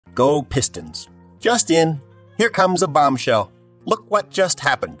Go Pistons. Just in, here comes a bombshell. Look what just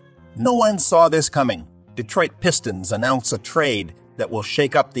happened. No one saw this coming. Detroit Pistons announce a trade that will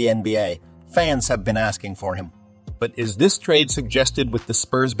shake up the NBA. Fans have been asking for him. But is this trade suggested with the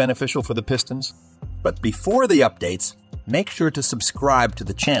Spurs beneficial for the Pistons? But before the updates, make sure to subscribe to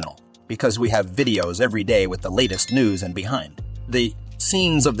the channel, because we have videos every day with the latest news and behind the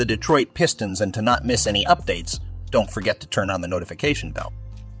scenes of the Detroit Pistons, and to not miss any updates, don't forget to turn on the notification bell.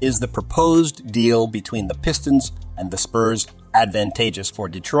 Is the proposed deal between the Pistons and the Spurs advantageous for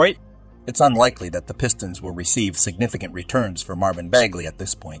Detroit? It's unlikely that the Pistons will receive significant returns for Marvin Bagley at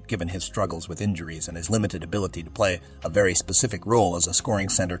this point, given his struggles with injuries and his limited ability to play a very specific role as a scoring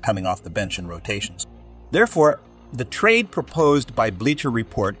center coming off the bench in rotations. Therefore, the trade proposed by Bleacher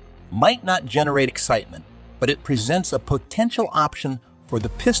Report might not generate excitement, but it presents a potential option for the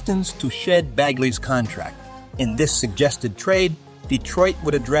Pistons to shed Bagley's contract. In this suggested trade, Detroit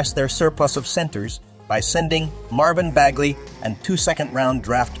would address their surplus of centers by sending Marvin Bagley and 2 second-round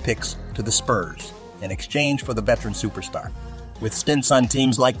draft picks to the Spurs in exchange for the veteran superstar. With stints on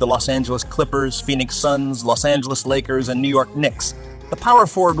teams like the Los Angeles Clippers, Phoenix Suns, Los Angeles Lakers, and New York Knicks, the power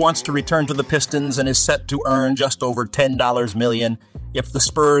forward wants to return to the Pistons and is set to earn just over $10 million if the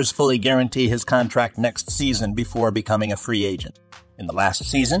Spurs fully guarantee his contract next season before becoming a free agent. In the last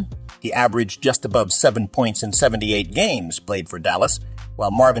season, he averaged just above 7 points in 78 games played for Dallas,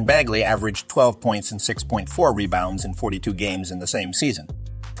 while Marvin Bagley averaged 12 points and 6.4 rebounds in 42 games in the same season.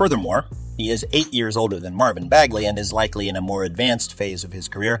 Furthermore, he is 8 years older than Marvin Bagley and is likely in a more advanced phase of his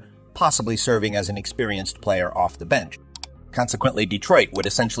career, possibly serving as an experienced player off the bench. Consequently, Detroit would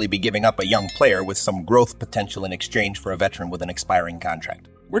essentially be giving up a young player with some growth potential in exchange for a veteran with an expiring contract.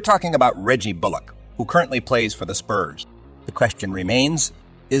 We're talking about Reggie Bullock, who currently plays for the Spurs. The question remains,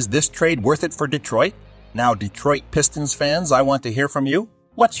 is this trade worth it for Detroit? Now, Detroit Pistons fans, I want to hear from you.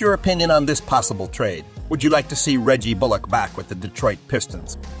 What's your opinion on this possible trade? Would you like to see Reggie Bullock back with the Detroit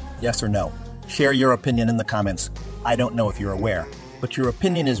Pistons? Yes or no? Share your opinion in the comments. I don't know if you're aware, but your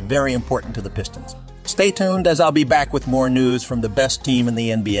opinion is very important to the Pistons. Stay tuned, as I'll be back with more news from the best team in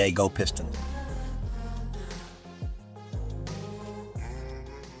the NBA. Go Pistons.